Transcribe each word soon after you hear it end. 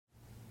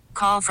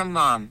call from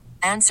mom.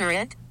 Answer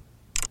it.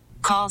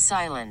 Call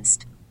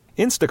silenced.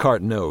 Instacart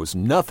knows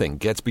nothing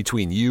gets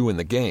between you and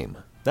the game.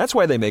 That's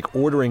why they make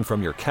ordering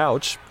from your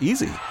couch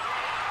easy.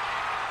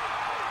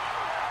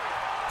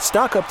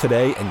 Stock up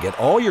today and get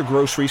all your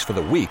groceries for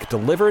the week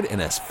delivered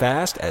in as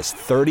fast as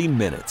 30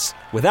 minutes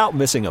without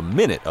missing a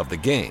minute of the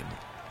game.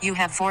 You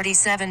have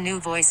 47 new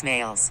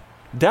voicemails.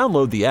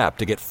 Download the app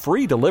to get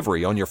free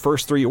delivery on your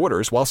first 3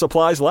 orders while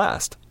supplies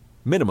last.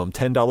 Minimum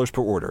 $10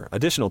 per order.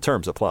 Additional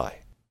terms apply.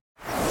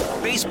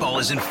 Baseball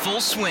is in full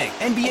swing.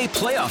 NBA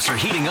playoffs are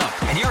heating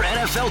up, and your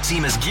NFL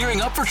team is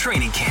gearing up for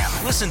training camp.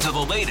 Listen to the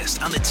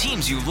latest on the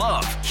teams you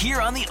love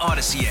here on the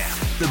Odyssey app.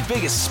 The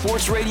biggest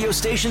sports radio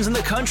stations in the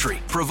country,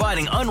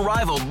 providing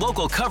unrivaled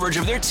local coverage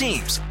of their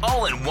teams,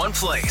 all in one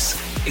place.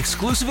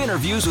 Exclusive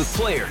interviews with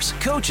players,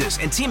 coaches,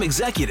 and team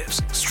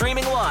executives,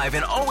 streaming live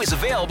and always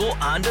available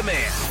on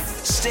demand.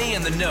 Stay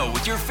in the know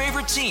with your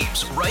favorite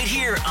teams right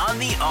here on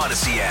the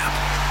Odyssey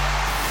app.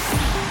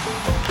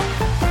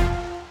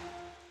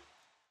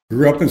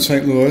 Grew up in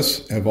St.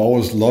 Louis, have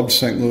always loved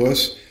St.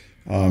 Louis.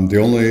 The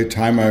only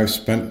time I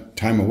spent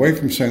time away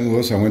from St.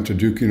 Louis, I went to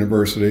Duke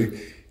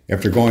University.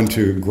 After going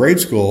to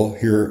grade school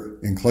here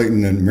in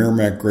Clayton and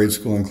Merrimack Grade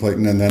School in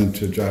Clayton, and then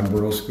to John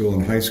Burroughs School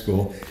in high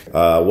school.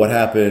 What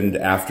happened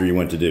after you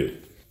went to Duke?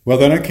 Well,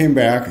 then I came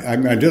back.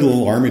 I did a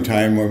little Army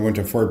time. I went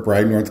to Fort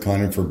Bragg, North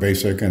Carolina for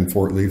basic and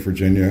Fort Lee,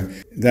 Virginia.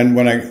 Then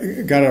when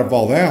I got out of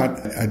all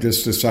that, I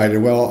just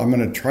decided, well, I'm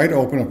going to try to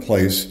open a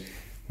place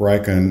where I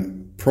can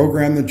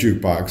program the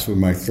jukebox with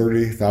my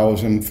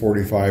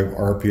 30,045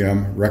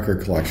 RPM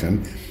record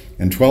collection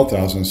and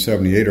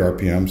 12,078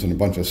 RPMs and a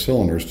bunch of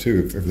cylinders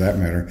too, for that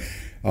matter.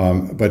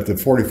 But the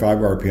 45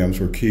 RPMs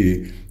were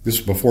key. This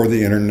was before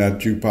the internet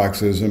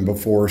jukeboxes and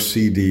before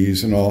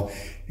CDs and all.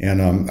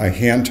 And I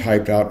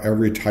hand-typed out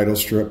every title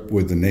strip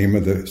with the name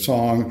of the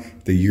song,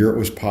 the year it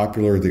was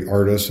popular, the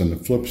artist, and the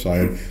flip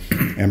side,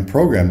 and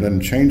programmed it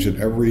and changed it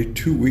every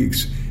 2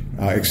 weeks,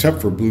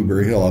 except for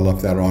Blueberry Hill. I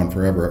left that on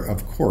forever,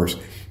 of course.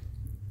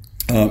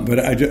 But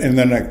I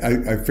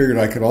figured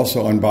I could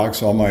also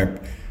unbox all my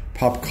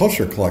pop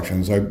culture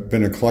collections. I've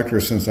been a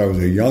collector since I was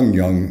a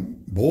young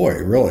boy,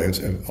 really.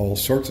 It's all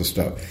sorts of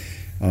stuff.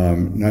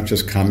 Not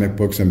just comic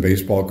books and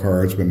baseball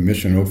cards, but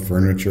Mission Oak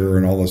furniture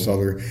and all this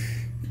other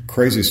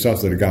crazy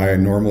stuff that a guy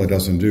normally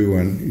doesn't do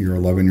when you're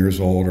 11 years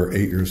old or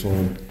 8 years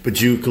old.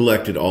 But you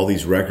collected all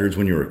these records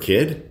when you were a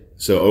kid?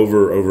 So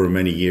over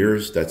many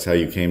years, that's how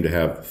you came to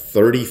have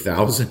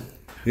 30,000?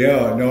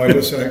 Yeah, no,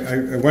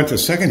 I went to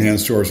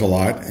secondhand stores a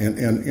lot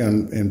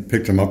and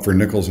picked them up for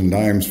nickels and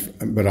dimes,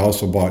 but I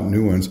also bought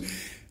new ones.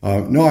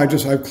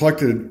 I've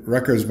collected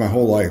records my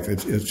whole life.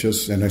 It's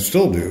just, and I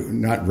still do,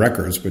 not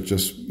records, but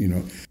just,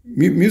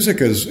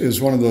 music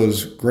is one of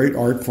those great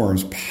art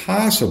forms,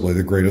 possibly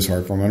the greatest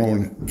art form. I don't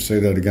want to say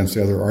that against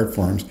the other art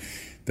forms,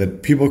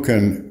 that people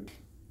can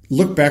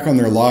look back on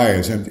their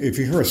lives. And if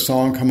you hear a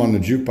song come on the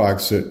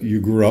jukebox that you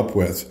grew up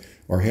with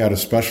or had a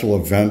special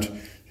event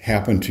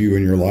happen to you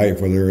in your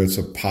life, whether it's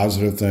a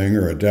positive thing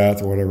or a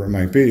death or whatever it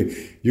might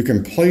be, you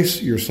can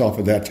place yourself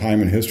at that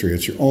time in history.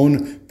 It's your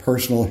own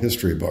personal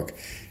history book.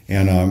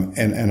 And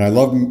I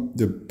love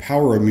the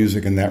power of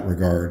music in that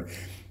regard.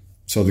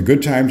 So the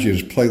good times, you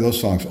just play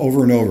those songs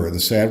over and over. The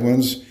sad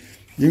ones,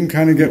 you can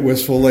kind of get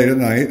wistful late at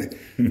night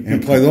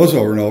and play those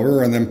over and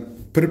over and then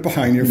put it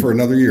behind you for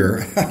another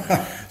year.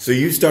 So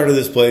you started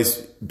this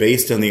place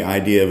based on the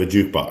idea of a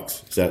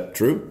jukebox. Is that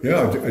true?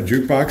 Yeah, a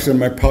jukebox and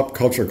my pop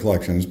culture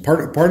collections.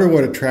 Part of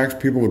what attracts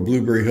people with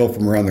Blueberry Hill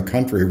from around the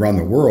country, around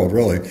the world,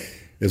 really,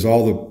 is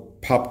all the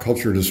pop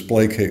culture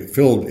display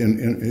filled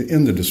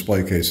in the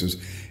display cases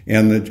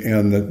and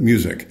the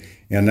music.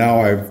 And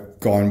now I've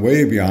gone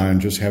way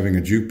beyond just having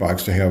a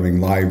jukebox to having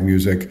live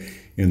music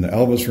in the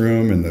Elvis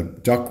room, in the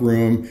Duck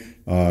room,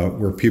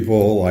 where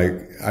people like,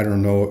 I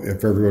don't know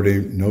if everybody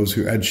knows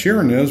who Ed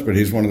Sheeran is, but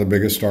he's one of the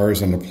biggest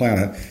stars on the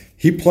planet.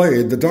 He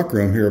played the Duck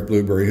Room here at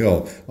Blueberry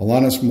Hill.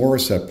 Alanis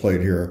Morissette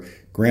played here.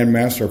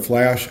 Grandmaster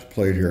Flash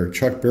played here.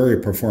 Chuck Berry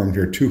performed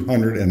here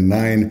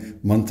 209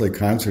 monthly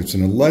concerts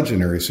in a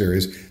legendary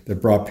series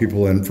that brought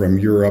people in from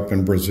Europe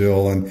and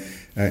Brazil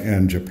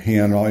and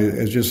Japan.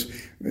 It's just,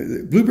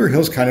 Blueberry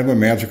Hill's kind of a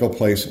magical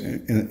place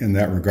in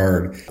that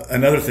regard.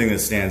 Another thing that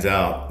stands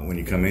out when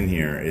you come in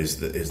here is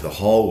the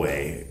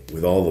hallway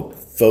with all the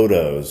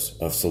photos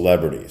of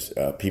celebrities,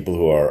 people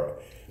who are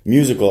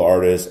musical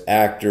artists,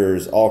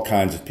 actors, all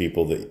kinds of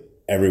people that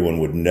everyone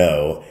would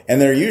know.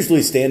 And they're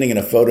usually standing in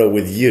a photo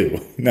with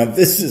you. Now,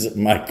 this is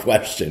my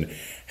question.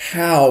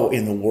 How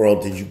in the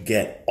world did you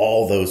get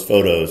all those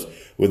photos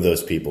with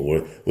those people?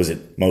 Was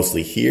it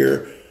mostly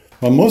here?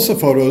 Well, most of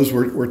the photos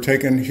were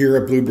taken here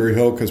at Blueberry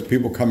Hill because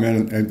people come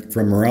in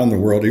from around the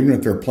world, even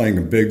if they're playing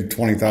a big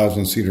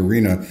 20,000-seat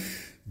arena.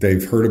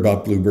 They've heard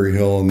about Blueberry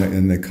Hill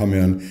and they come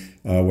in,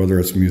 whether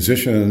it's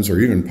musicians or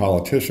even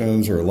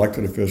politicians or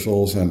elected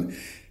officials, and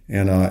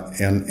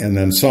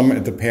then some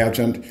at the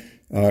pageant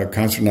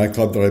concert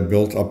nightclub that I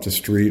built up the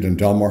street in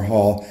Delmar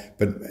Hall.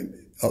 But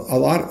a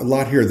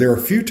lot here. There are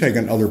a few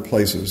taken other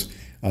places.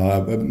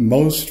 But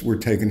most were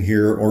taken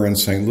here or in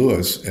St.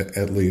 Louis,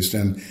 at least.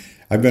 And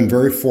I've been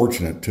very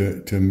fortunate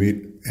to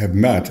have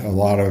met a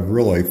lot of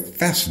really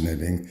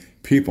fascinating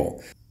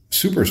people,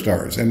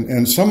 superstars.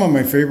 And some of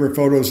my favorite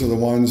photos are the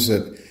ones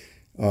that,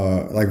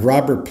 like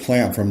Robert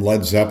Plant from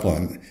Led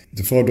Zeppelin.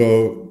 The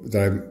photo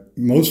that I'm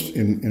most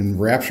in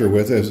rapture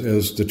with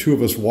is the two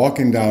of us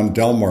walking down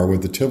Delmar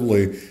with the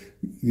Tivoli,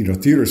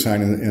 theater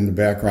sign in the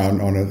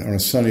background on a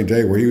sunny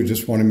day, where he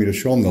just wanted me to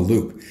show him the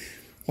Loop.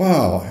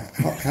 Wow,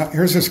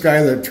 here's this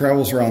guy that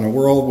travels around the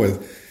world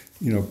with,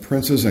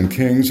 princes and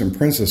kings and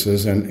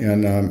princesses,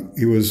 and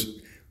he was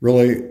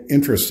really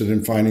interested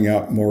in finding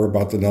out more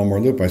about the Delmar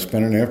Loop. I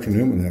spent an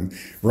afternoon with him.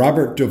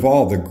 Robert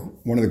Duvall,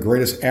 one of the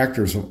greatest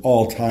actors of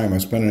all time, I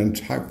spent an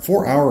entire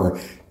 4-hour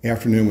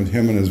afternoon with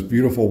him and his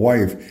beautiful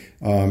wife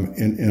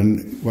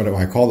in what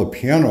I call the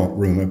piano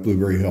room at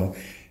Blueberry Hill.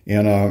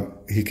 And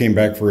he came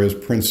back for his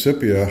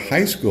Principia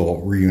High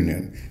School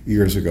reunion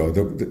years ago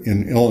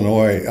in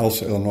Illinois,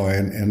 Elsa,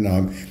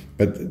 Illinois,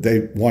 but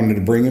they wanted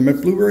to bring him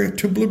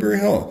to Blueberry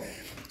Hill,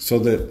 so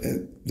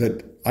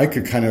that I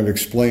could kind of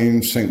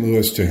explain St.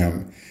 Louis to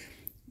him.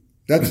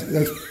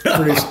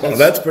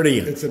 That's pretty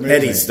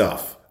heady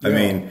stuff. Yeah. I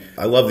mean,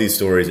 I love these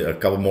stories. A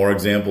couple more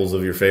examples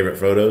of your favorite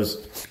photos.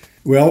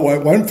 Well,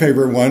 one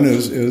favorite one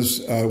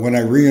is when I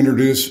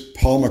reintroduced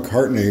Paul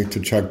McCartney to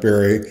Chuck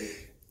Berry.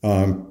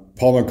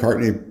 Paul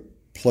McCartney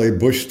played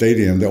Busch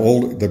Stadium,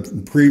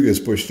 the previous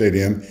Busch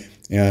Stadium,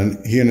 and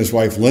he and his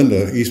wife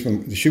Linda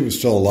Eastman, she was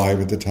still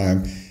alive at the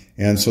time,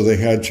 and so they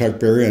had Chuck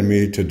Berry and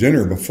me to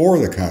dinner before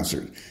the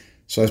concert.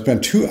 So I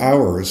spent 2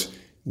 hours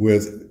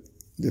with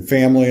the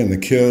family and the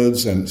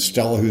kids and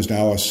Stella, who's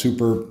now a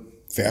super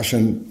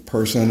fashion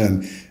person,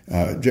 and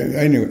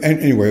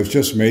anyway, it was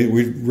just amazing.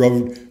 We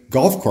rode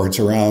golf carts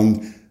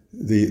around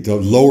the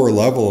lower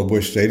level of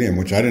Busch Stadium,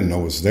 which I didn't know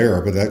was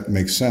there, but that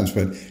makes sense.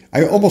 But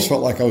I almost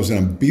felt like I was in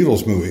a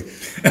Beatles movie,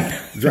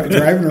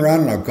 driving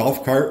around in a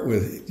golf cart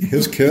with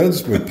his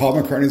kids, with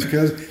Paul McCartney's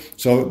kids.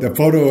 So the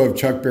photo of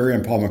Chuck Berry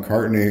and Paul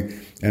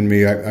McCartney and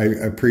me, I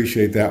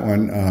appreciate that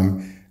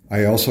one.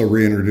 I also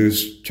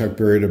reintroduced Chuck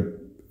Berry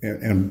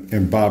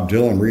and Bob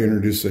Dylan,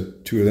 reintroduced the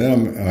two of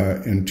them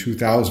in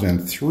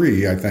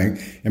 2003, I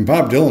think. And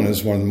Bob Dylan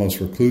is one of the most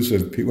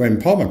reclusive people, and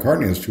Paul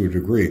McCartney is to a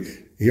degree.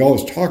 He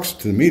always talks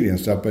to the media and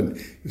stuff, but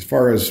as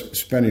far as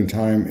spending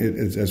time,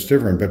 it's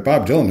different. But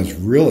Bob Dylan is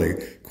really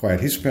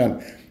quiet.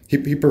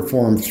 He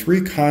performed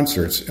 3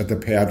 concerts at the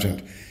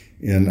pageant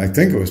in, I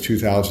think it was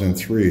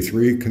 2003,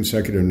 3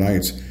 consecutive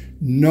nights.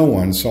 No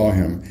one saw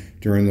him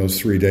during those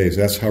 3 days.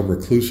 That's how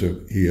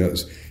reclusive he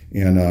is.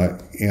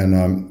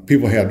 And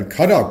people had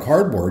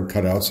cardboard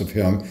cutouts of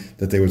him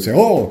that they would say,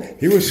 oh,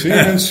 he was seen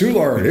in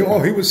Soulard.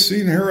 Oh, he was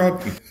seen here out.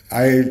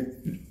 I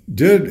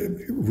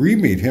did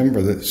re-meet him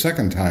for the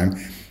second time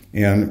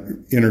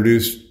and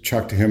introduced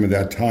Chuck to him at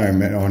that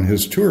time on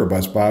his tour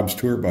bus, Bob's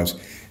tour bus.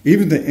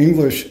 Even the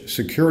English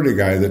security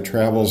guy that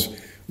travels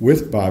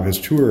with Bob, his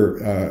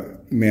tour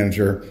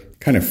manager,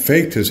 kind of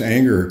faked his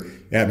anger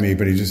at me,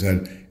 but he just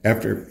said,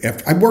 after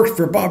I worked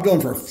for Bob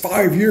Dylan for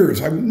 5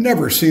 years, I've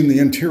never seen the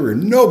interior.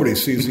 Nobody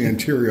sees the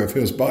interior of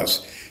his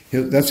bus.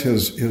 That's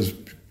his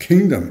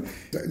kingdom.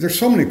 There's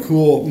so many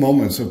cool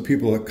moments of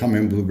people that come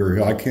in Blueberry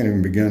Hill. I can't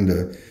even begin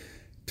to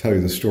tell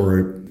you the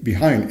story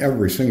behind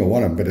every single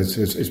one of them, but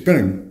it's been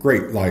a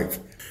great life.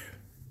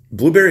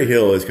 Blueberry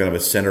Hill is kind of a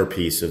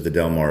centerpiece of the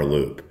Delmar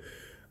Loop.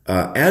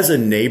 As a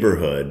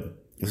neighborhood,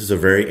 this is a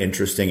very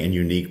interesting and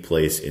unique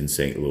place in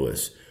St.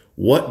 Louis.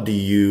 What do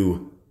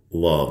you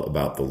love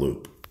about the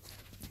Loop?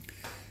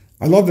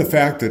 I love the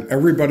fact that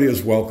everybody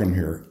is welcome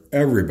here.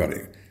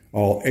 Everybody.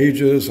 All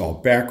ages, all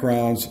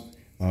backgrounds,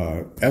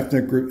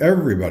 ethnic group,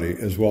 everybody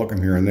is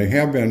welcome here. And they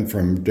have been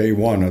from day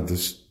one of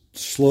this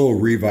slow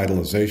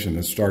revitalization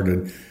that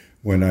started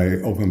when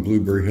I opened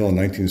Blueberry Hill in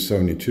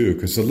 1972,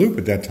 because the Loop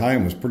at that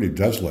time was pretty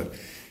desolate.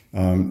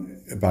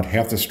 About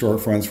half the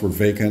storefronts were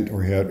vacant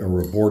or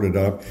were boarded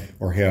up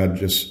or had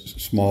just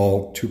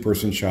small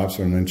 2-person shops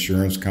or an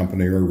insurance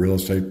company or a real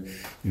estate,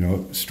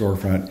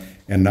 storefront,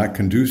 and not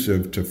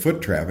conducive to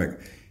foot traffic.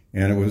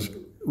 And it was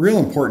real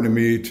important to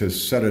me to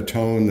set a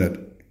tone that,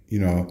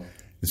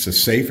 it's a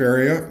safe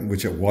area,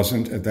 which it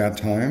wasn't at that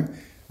time.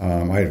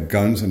 I had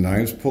guns and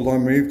knives pulled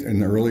on me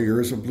in the early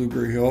years of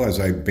Blueberry Hill as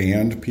I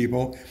banned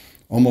people.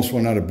 Almost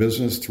went out of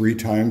business 3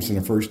 times in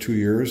the first 2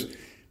 years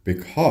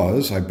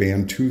because I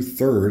banned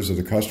 2/3 of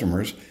the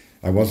customers.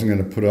 I wasn't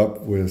going to put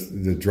up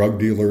with the drug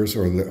dealers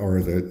or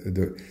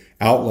the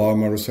outlaw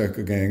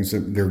motorcycle gangs.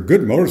 They're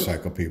good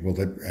motorcycle people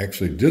that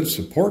actually did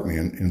support me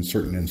in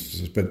certain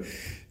instances. But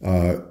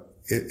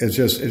it's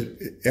just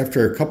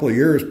after a couple of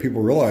years,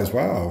 people realize,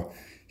 wow,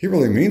 he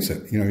really means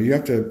it. You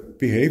have to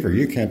behave her.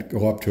 You can't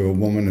go up to a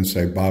woman and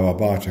say blah, blah,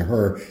 blah to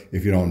her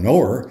if you don't know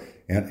her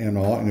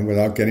and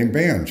without getting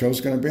banned.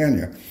 Joe's going to ban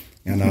you.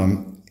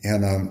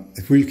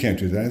 If you can't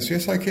do that, I say,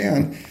 yes, I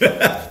can.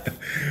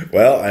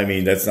 Well, I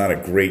mean, that's not a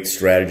great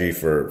strategy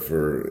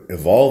for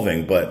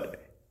evolving,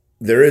 but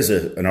there is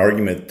an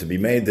argument to be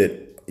made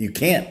that you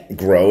can't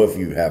grow if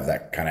you have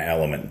that kind of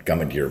element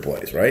coming to your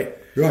place, right?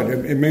 Right.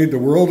 It made the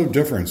world of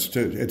difference.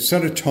 It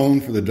set a tone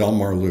for the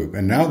Delmar Loop.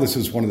 And now this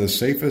is one of the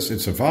safest,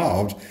 it's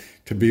evolved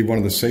to be one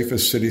of the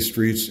safest city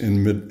streets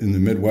in the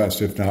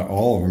Midwest, if not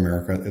all of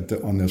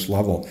America on this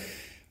level.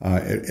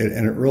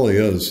 And it really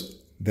is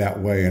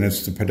that way. And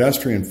it's the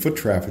pedestrian foot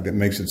traffic that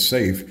makes it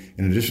safe,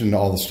 in addition to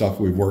all the stuff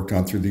we've worked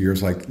on through the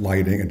years, like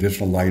lighting,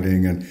 additional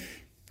lighting and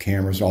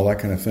cameras, all that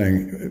kind of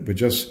thing. But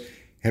just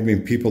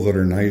having people that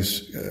are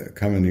nice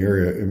come in the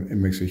area, it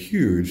makes a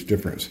huge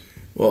difference.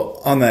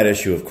 Well, on that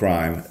issue of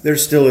crime, there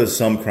still is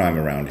some crime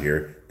around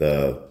here.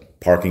 The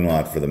parking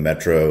lot for the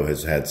Metro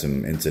has had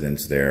some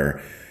incidents there.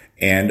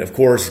 And, of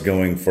course,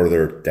 going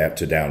further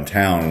to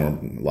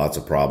downtown, lots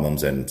of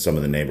problems and some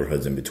of the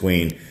neighborhoods in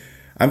between.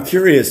 I'm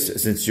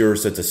curious, since you're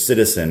such a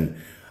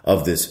citizen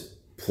of this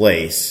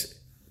place,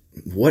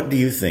 what do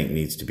you think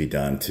needs to be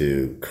done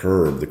to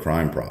curb the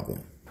crime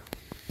problem?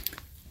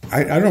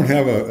 I don't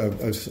have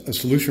a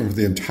solution for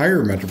the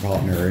entire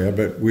metropolitan area,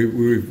 but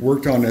we've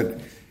worked on it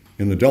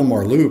in the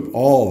Delmar Loop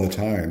all the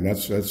time.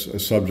 That's a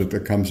subject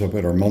that comes up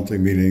at our monthly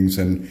meetings,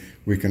 and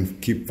we can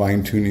keep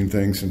fine-tuning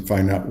things and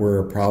find out where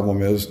a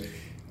problem is.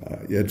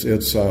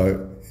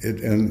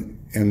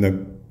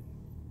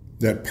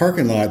 That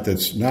parking lot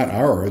that's not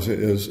ours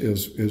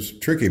is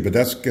tricky, but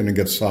that's going to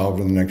get solved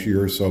in the next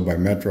year or so by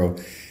Metro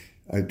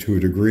to a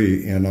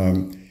degree.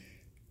 And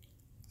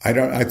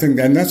I think,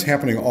 and that's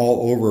happening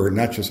all over,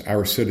 not just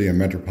our city and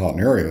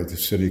metropolitan area, the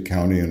city,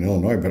 county, and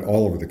Illinois, but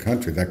all over the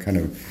country. That kind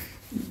of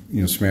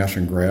smash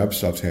and grab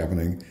stuff's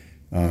happening.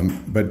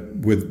 But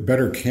with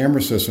better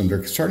camera systems,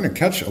 they're starting to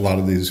catch a lot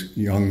of these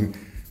young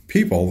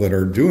people that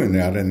are doing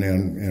that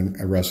and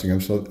arresting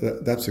them. So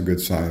that's a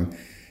good sign.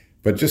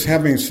 But just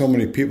having so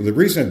many people, the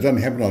reason it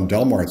doesn't happen on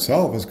Delmar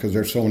itself is because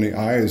there's so many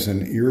eyes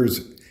and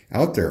ears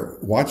out there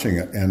watching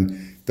it,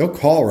 and they'll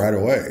call right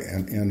away.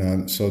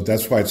 And so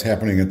that's why it's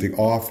happening at the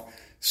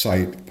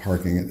off-site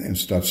parking and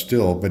stuff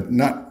still, but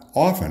not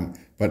often,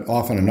 but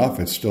often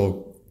enough it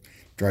still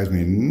drives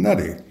me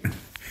nutty.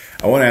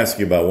 I want to ask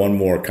you about one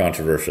more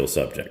controversial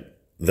subject,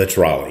 the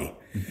trolley.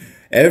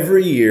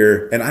 Every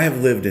year, and I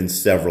have lived in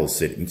several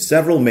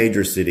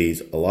major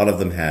cities, a lot of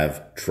them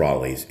have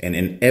trolleys. And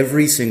in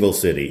every single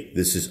city,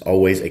 this is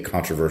always a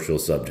controversial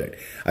subject.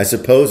 I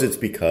suppose it's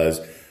because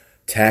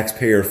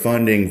taxpayer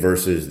funding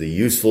versus the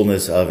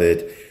usefulness of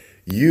it.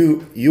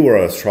 You are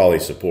a trolley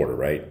supporter,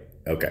 right?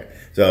 Okay.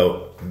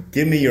 So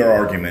give me your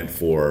argument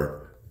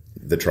for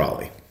the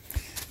trolley.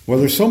 Well,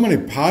 there's so many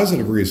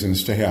positive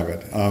reasons to have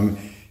it.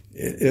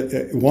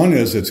 One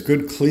is it's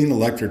good, clean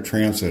electric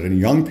transit, and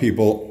young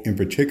people in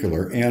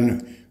particular,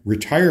 and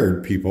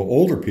retired people,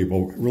 older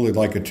people, really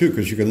like it too,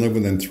 because you can live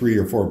within 3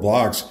 or 4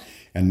 blocks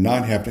and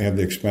not have to have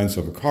the expense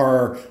of a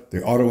car,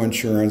 the auto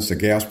insurance, the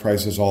gas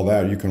prices, all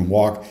that. You can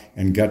walk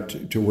and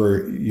get to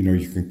where you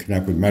can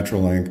connect with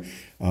Metrolink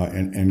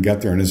and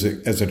get there. And as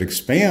it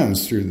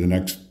expands through the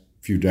next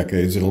few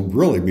decades, it'll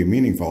really be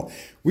meaningful.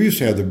 We used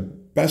to have the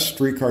best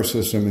streetcar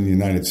system in the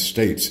United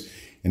States,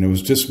 and it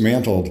was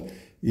dismantled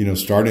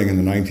starting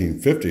in the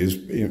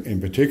 1950s,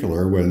 in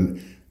particular,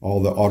 when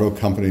all the auto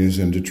companies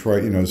in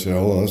Detroit, said,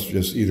 let's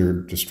just either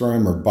destroy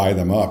them or buy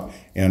them up.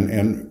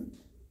 And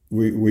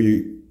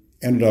we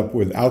ended up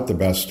without the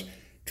best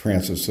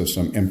transit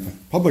system. And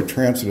public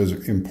transit is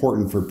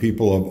important for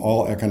people of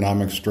all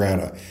economic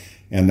strata.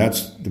 And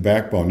that's the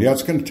backbone. Yeah,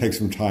 it's going to take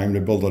some time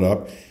to build it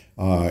up.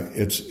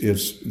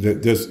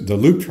 The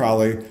Loop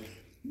trolley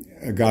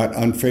got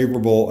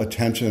unfavorable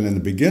attention in the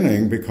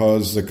beginning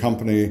because the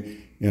company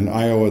in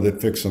Iowa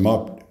that fixed them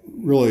up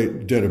really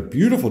did a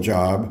beautiful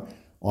job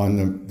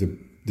on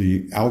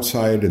the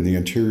outside and the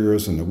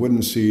interiors and the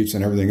wooden seats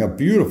and everything. A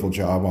beautiful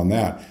job on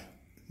that.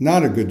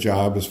 Not a good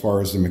job as far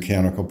as the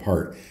mechanical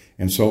part.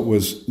 And so it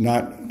was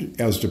not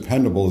as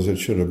dependable as it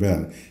should have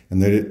been.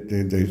 And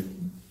they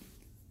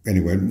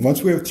anyway,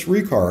 once we have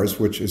 3 cars,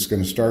 which is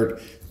going to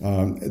start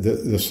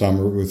this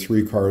summer with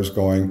 3 cars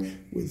going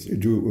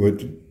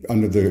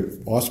under the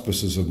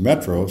auspices of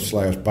Metro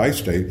 /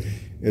 Bi-State,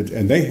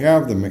 and they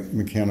have the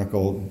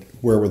mechanical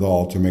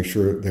wherewithal to make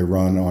sure they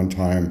run on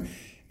time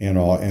and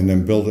all, and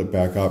then build it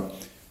back up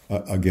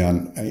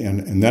again,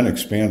 and then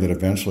expand it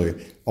eventually.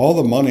 All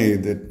the money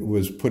that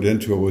was put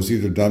into it was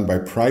either done by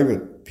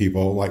private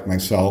people like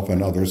myself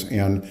and others,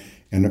 and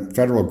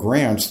federal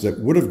grants that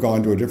would have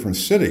gone to a different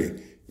city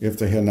if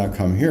they had not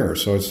come here.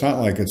 So it's not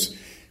like it's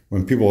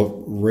when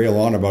people rail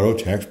on about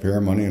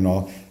taxpayer money and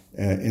all.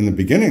 In the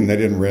beginning, they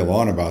didn't rail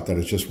on about that.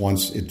 It's just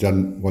once it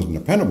wasn't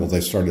dependable, they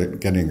started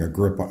getting a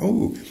grip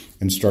on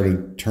and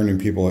started turning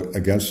people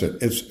against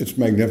it. It's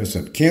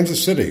magnificent.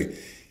 Kansas City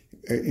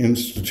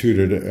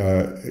instituted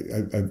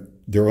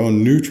their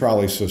own new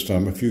trolley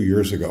system a few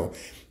years ago,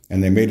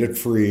 and they made it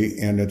free,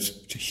 and it's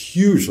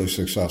hugely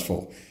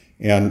successful.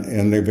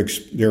 And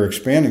they're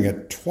expanding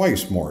it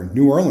twice more.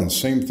 New Orleans,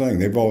 same thing.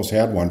 They've always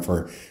had one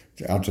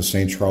out to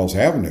St. Charles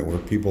Avenue, where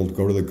people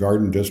go to the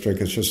Garden District.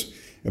 It's just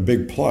a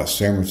big plus.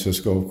 San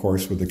Francisco, of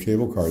course, with the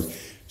cable cars.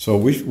 So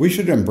we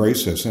should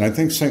embrace this. And I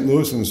think St.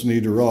 Louisans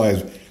need to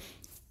realize,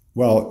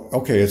 well,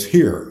 okay, it's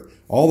here.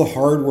 All the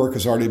hard work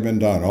has already been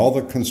done. All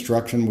the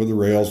construction with the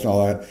rails and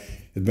all that.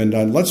 has been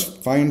done. Let's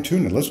fine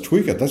tune it. Let's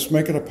tweak it. Let's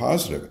make it a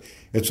positive.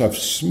 It's a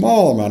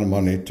small amount of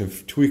money to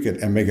tweak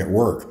it and make it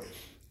work.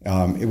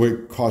 It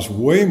would cost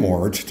way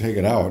more to take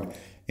it out,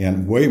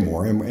 and way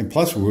more. And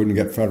plus, we wouldn't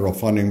get federal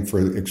funding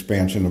for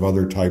expansion of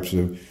other types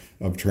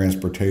of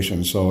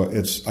transportation. So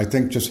I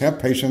think just have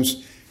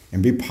patience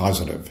and be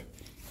positive.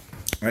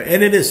 Right.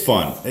 And it is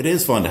fun. It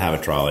is fun to have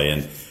a trolley.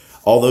 And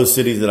all those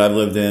cities that I've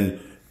lived in,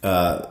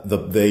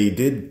 they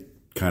did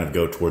kind of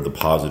go toward the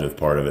positive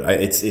part of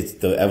it. It's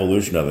the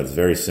evolution of it is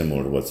very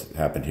similar to what's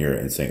happened here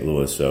in St.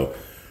 Louis. So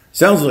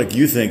sounds like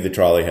you think the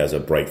trolley has a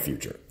bright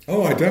future.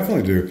 Oh, I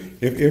definitely do.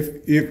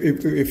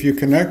 If you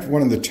connect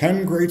one of the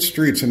 10 great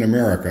streets in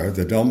America,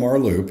 the Delmar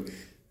Loop,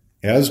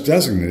 as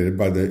designated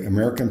by the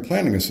American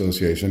Planning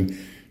Association,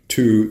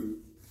 to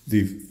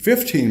the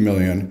 15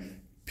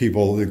 million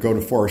people that go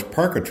to Forest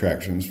Park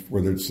attractions,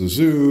 whether it's the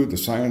zoo, the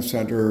science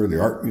center,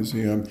 the art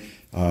museum,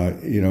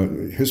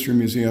 history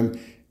museum,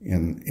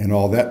 and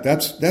all that,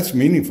 that's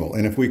meaningful.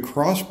 And if we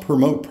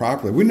cross-promote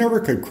properly, we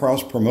never could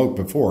cross-promote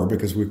before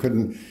because we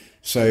couldn't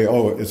say,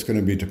 oh, it's going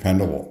to be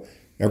dependable.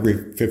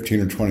 Every 15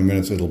 or 20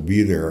 minutes it'll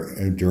be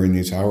there during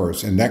these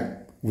hours. And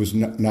that was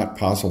not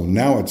possible.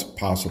 Now it's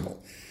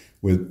possible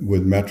with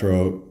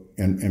Metro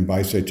and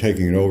Bi-State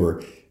taking it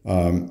over.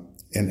 And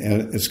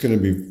it's going to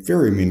be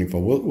very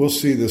meaningful. We'll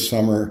see this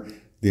summer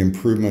the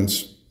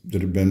improvements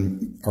that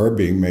are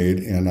being made,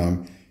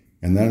 and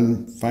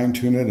then fine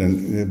tune it,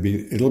 and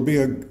it'll be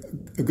a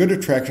good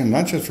attraction,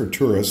 not just for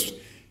tourists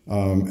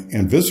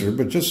and visitors,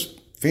 but just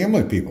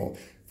family people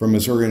from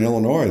Missouri and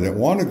Illinois that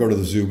want to go to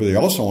the zoo, but they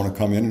also want to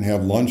come in and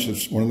have lunch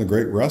at one of the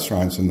great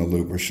restaurants in the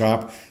Loop, or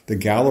shop the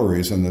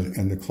galleries and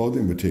the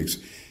clothing boutiques.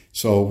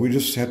 So we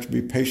just have to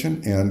be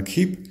patient and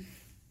keep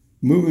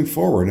moving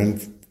forward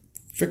and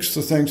fix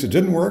the things that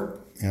didn't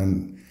work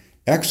and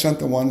accent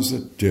the ones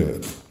that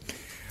did.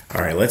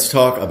 All right, let's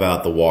talk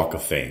about the Walk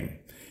of Fame.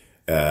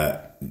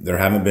 There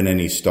haven't been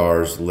any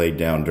stars laid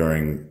down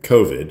during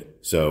COVID,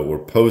 so we're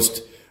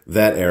post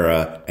that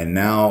era, and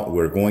now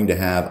we're going to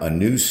have a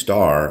new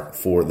star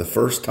for the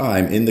first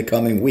time in the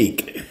coming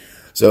week.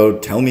 So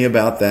tell me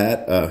about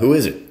that. Who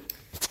is it?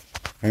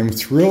 I'm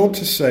thrilled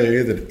to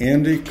say that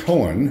Andy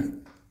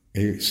Cohen,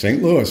 a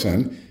St.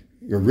 Louisan,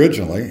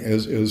 originally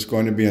is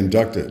going to be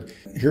inducted.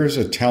 Here's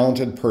a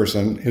talented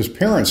person. His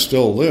parents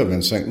still live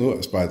in St.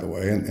 Louis, by the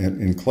way,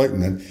 in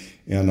Clayton,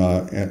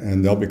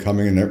 and they'll be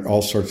coming, and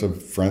all sorts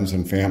of friends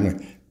and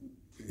family,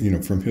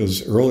 from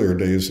his earlier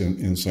days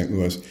in St.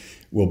 Louis,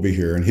 will be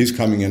here, and he's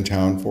coming in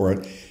town for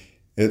it.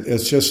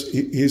 It's just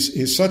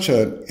he's such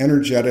an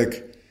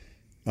energetic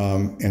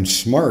and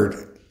smart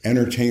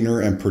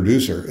entertainer and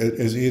producer.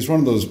 He's one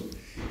of those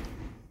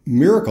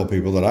miracle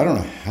people that I don't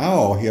know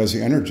how he has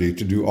the energy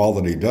to do all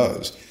that he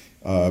does,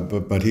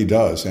 but he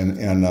does,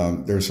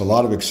 and there's a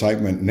lot of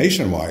excitement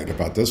nationwide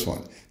about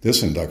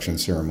this induction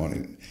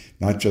ceremony,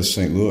 not just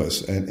St.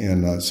 Louis,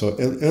 and so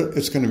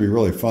it's going to be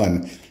really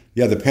fun.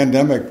 Yeah, the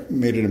pandemic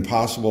made it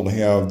impossible to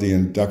have the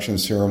induction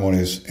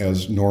ceremonies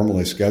as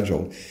normally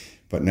scheduled,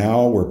 but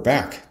now we're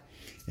back,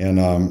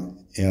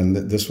 and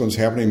this one's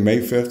happening May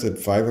 5th at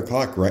 5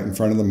 o'clock, right in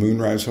front of the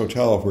Moonrise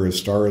Hotel, where his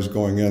star is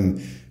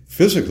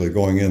physically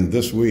going in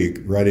this week,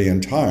 ready in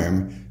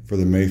time for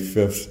the May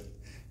 5th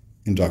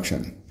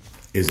induction.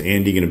 Is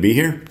Andy going to be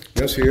here?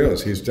 Yes, he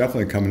is. He's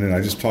definitely coming in.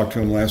 I just talked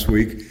to him last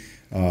week,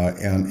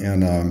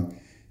 and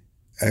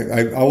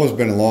I've always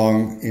been a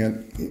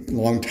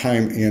long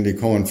time Andy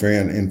Cohen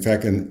fan. In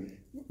fact, in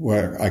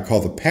what I call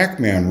the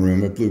Pac-Man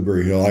room at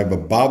Blueberry Hill, I have a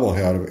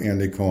bobblehead of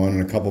Andy Cohen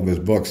and a couple of his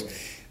books.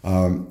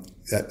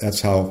 That's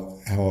how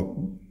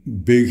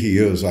big he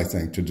is, I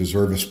think, to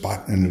deserve a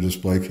spot in the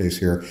display case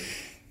here,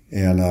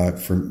 and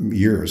for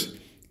years.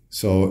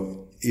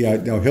 So yeah,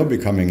 he'll be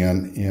coming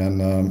in,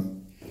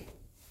 and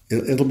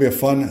it'll be a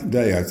fun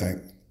day, I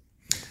think.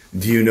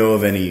 Do you know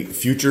of any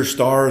future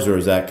stars, or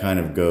does that kind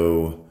of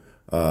go?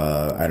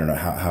 I don't know,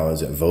 how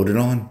is it voted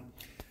on?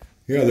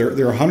 Yeah,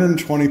 there are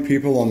 120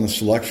 people on the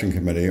selection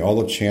committee,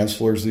 all the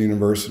chancellors of the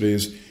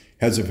universities,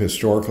 heads of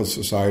historical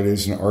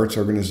societies and arts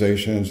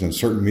organizations, and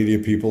certain media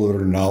people that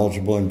are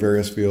knowledgeable in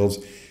various fields,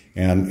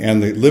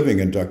 and the living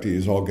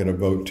inductees all get a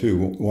vote too,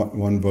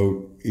 one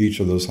vote each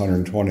of those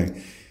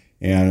 120.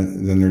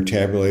 And then they're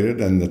tabulated,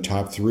 and the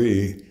top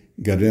three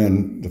get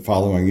in the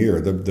following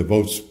year. The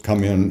votes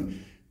come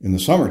in the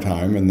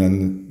summertime, and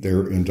then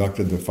they're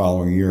inducted the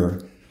following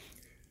year.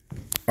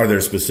 Are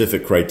there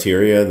specific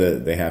criteria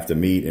that they have to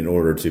meet in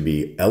order to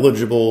be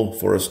eligible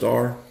for a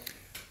star?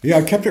 Yeah,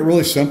 I kept it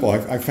really simple.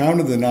 I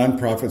founded the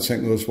nonprofit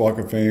St. Louis Walk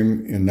of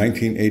Fame in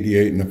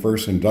 1988, and the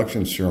first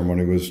induction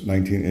ceremony was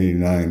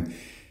 1989.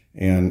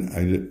 And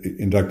I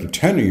inducted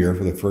 10 a year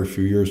for the first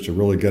few years to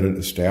really get it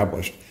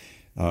established.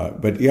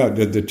 But yeah,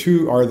 the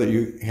two are that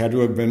you had to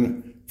have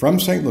been from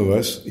St.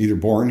 Louis, either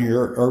born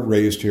here or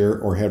raised here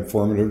or had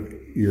formative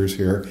years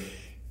here.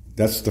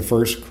 That's the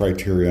first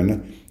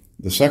criterion.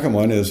 The second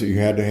one is that you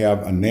had to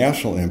have a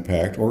national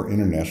impact, or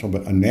international,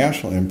 but a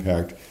national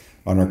impact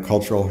on our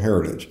cultural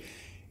heritage.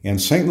 And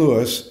St.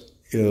 Louis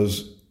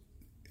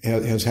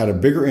has had a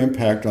bigger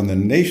impact on the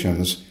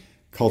nation's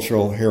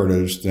cultural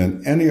heritage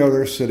than any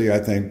other city, I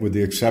think, with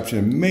the exception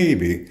of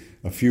maybe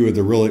a few of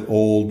the really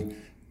old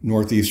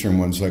northeastern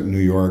ones like New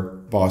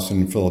York,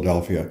 Boston, and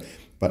Philadelphia.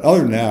 But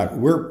other than that,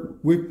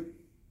 we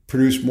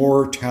produce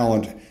more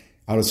talent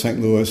out of St.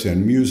 Louis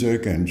in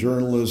music and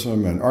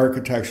journalism and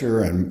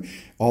architecture and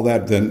all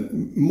that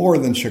more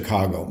than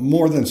Chicago,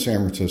 more than San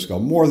Francisco,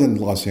 more than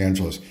Los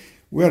Angeles.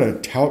 We ought to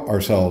tout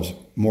ourselves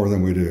more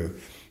than we do.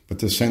 But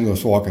the St.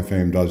 Louis Walk of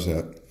Fame does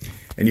that.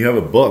 And you have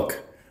a book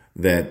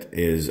that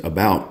is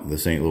about the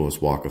St. Louis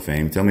Walk of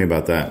Fame. Tell me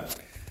about that.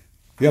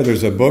 Yeah,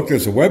 there's a book,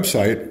 there's a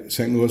website,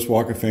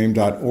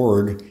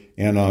 stlouiswalkoffame.org,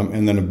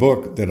 and then a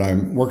book that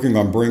I'm working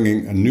on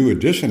bringing a new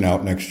edition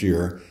out next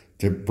year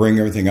to bring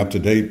everything up to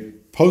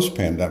date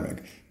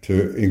post-pandemic,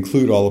 to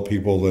include all the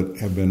people that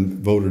have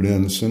been voted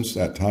in since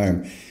that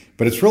time.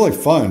 But it's really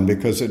fun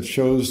because it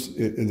shows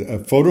a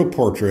photo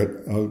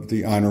portrait of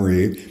the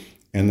honoree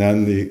and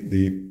then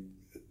the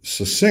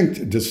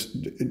succinct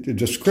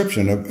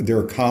description of their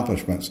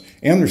accomplishments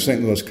and their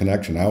St. Louis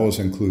connection. I always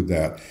include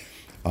that.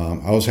 I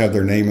always have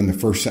their name in the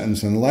first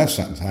sentence and the last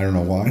sentence. I don't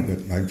know why, but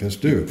I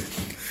just do.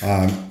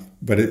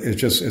 But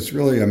it's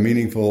really a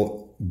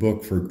meaningful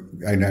book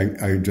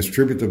I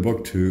distribute the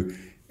book to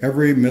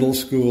every middle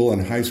school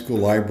and high school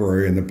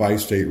library in the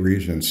bi-state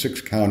region,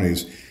 6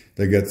 counties.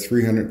 They get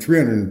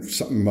 300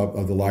 something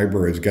of the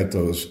libraries get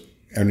those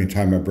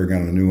anytime I bring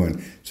out a new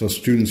one. So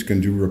students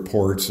can do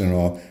reports and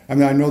all. I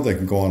mean, I know they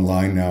can go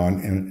online now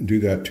and do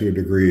that to a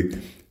degree,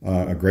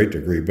 a great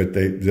degree, but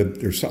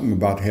there's something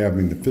about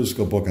having the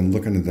physical book and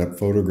looking at that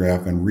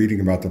photograph and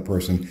reading about the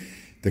person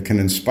that can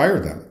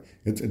inspire them.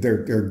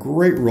 They're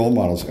great role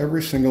models.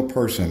 Every single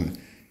person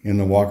in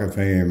the Walk of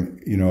Fame,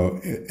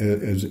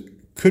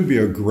 could be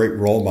a great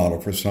role model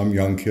for some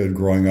young kid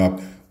growing up,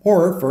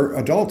 or for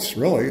adults,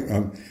 really.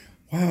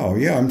 Wow,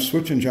 yeah, I'm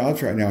switching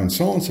jobs right now, and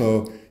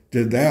so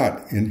did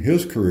that in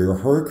his career,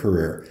 her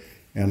career,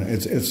 and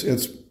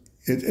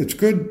it's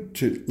good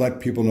to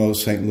let people know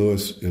St.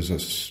 Louis is a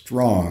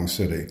strong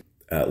city.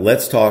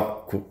 Let's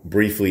talk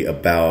briefly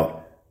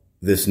about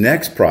this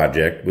next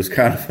project. Was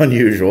kind of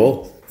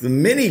unusual. The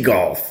mini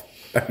golf.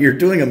 You're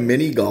doing a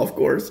mini golf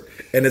course,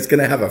 and it's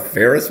going to have a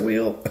Ferris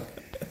wheel.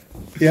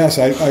 Yes,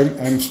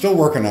 I'm still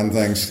working on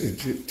things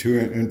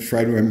to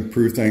try to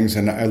improve things,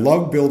 and I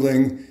love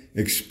building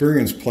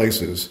experience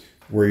places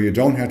where you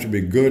don't have to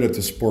be good at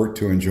the sport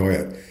to enjoy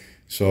it.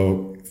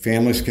 So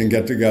families can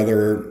get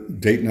together,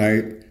 date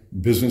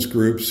night, business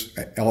groups,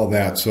 all of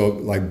that. So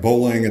like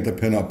bowling at the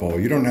Pinup Bowl,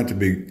 you don't have to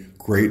be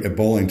great at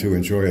bowling to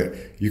enjoy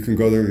it. You can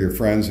go there with your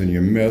friends and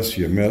you miss,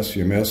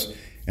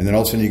 and then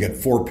all of a sudden you get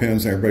 4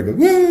 pins and everybody goes,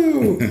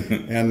 woo!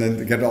 And then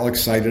they get all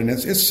excited. And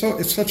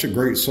it's such a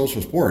great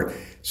social sport.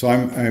 So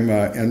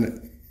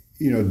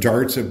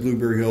darts at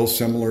Blueberry Hill,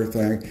 similar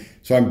thing.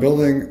 So I'm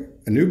building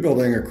a new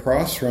building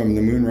across from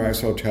the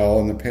Moonrise Hotel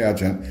and the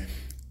pageant.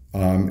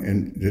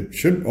 And it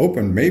should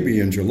open maybe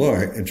in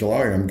July,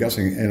 I'm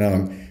guessing.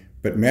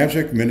 But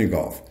Magic Mini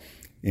Golf.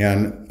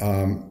 And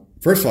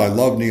first of all, I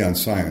love neon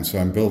signs. So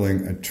I'm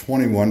building a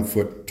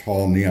 21-foot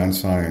tall neon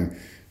sign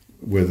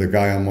with a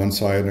guy on one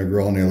side and a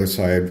girl on the other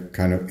side,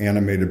 kind of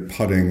animated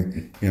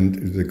putting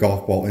in the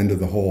golf ball into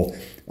the hole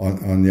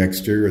on the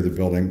exterior of the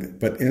building.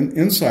 But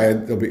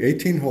inside, there'll be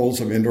 18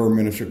 holes of indoor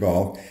miniature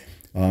golf.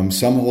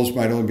 Some holes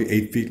might only be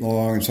 8 feet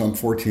long and some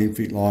 14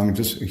 feet long,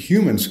 just a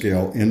human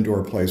scale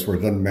indoor place where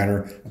it doesn't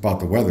matter about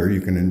the weather. You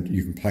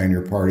can plan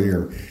your party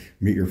or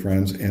meet your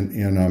friends.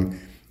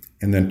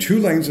 And then 2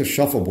 lanes of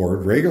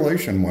shuffleboard,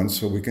 regulation ones,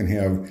 so we can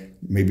have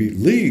maybe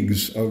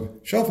leagues of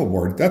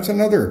shuffleboard. That's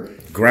another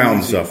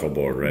ground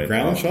shuffleboard, right?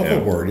 Ground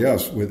shuffleboard,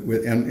 yes.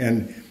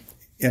 And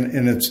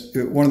it's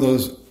one of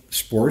those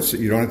sports that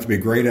you don't have to be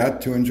great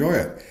at to enjoy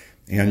it.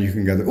 And you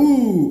can get the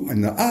ooh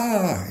and the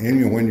ah,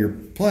 and when you're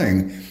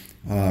playing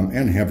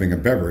and having a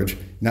beverage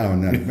now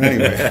and then.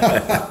 Anyway,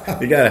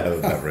 you gotta have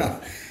a beverage.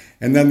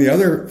 And then the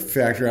other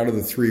factor out of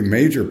the 3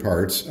 major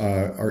parts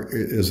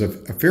is a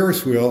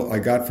Ferris wheel I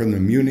got from the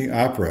Muni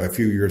Opera a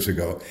few years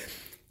ago.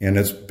 And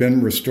it's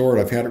been restored.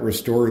 I've had it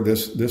restored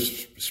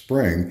this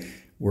spring,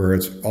 where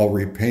it's all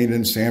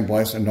repainted,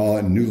 sandblasted and all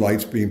that, and new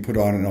lights being put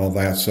on and all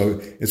that. So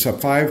it's a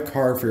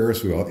 5-car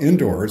Ferris wheel,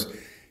 indoors,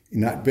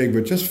 not big,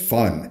 but just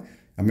fun.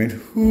 I mean,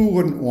 who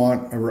wouldn't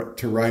want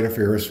to ride a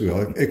Ferris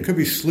wheel? It could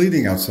be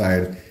sleeting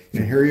outside,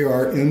 and here you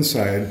are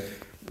inside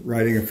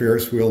riding a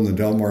Ferris wheel in the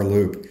Delmar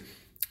Loop.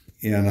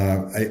 And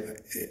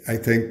I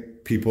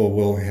think people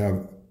will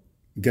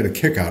get a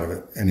kick out of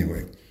it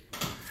anyway.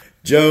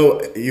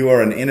 Joe, you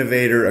are an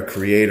innovator, a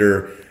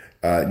creator.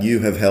 You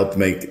have helped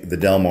make the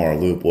Delmar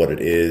Loop what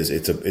it is.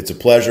 It's a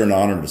pleasure and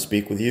honor to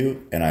speak with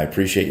you, and I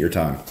appreciate your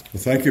time.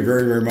 Well, thank you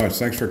very, very much.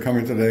 Thanks for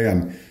coming today.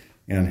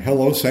 And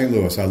hello, St.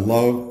 Louis. I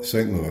love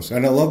St. Louis.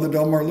 And I love the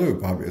Delmar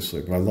Loop,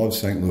 obviously, but I love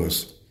St.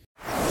 Louis.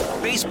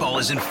 baseball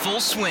is in full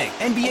swing.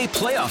 NBA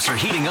playoffs are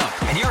heating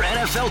up, and your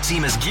NFL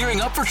team is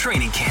gearing up for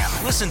training camp.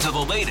 Listen to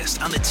the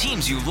latest on the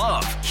teams you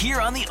love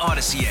here on the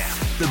Odyssey app.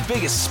 The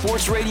biggest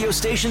sports radio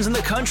stations in the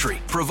country,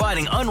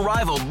 providing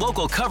unrivaled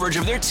local coverage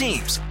of their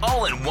teams,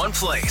 all in one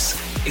place.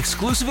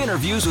 Exclusive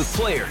interviews with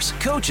players,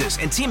 coaches,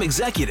 and team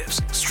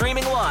executives,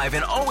 streaming live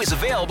and always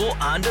available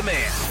on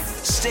demand.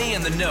 Stay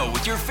in the know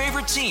with your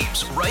favorite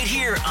teams right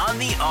here on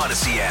the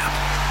Odyssey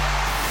app.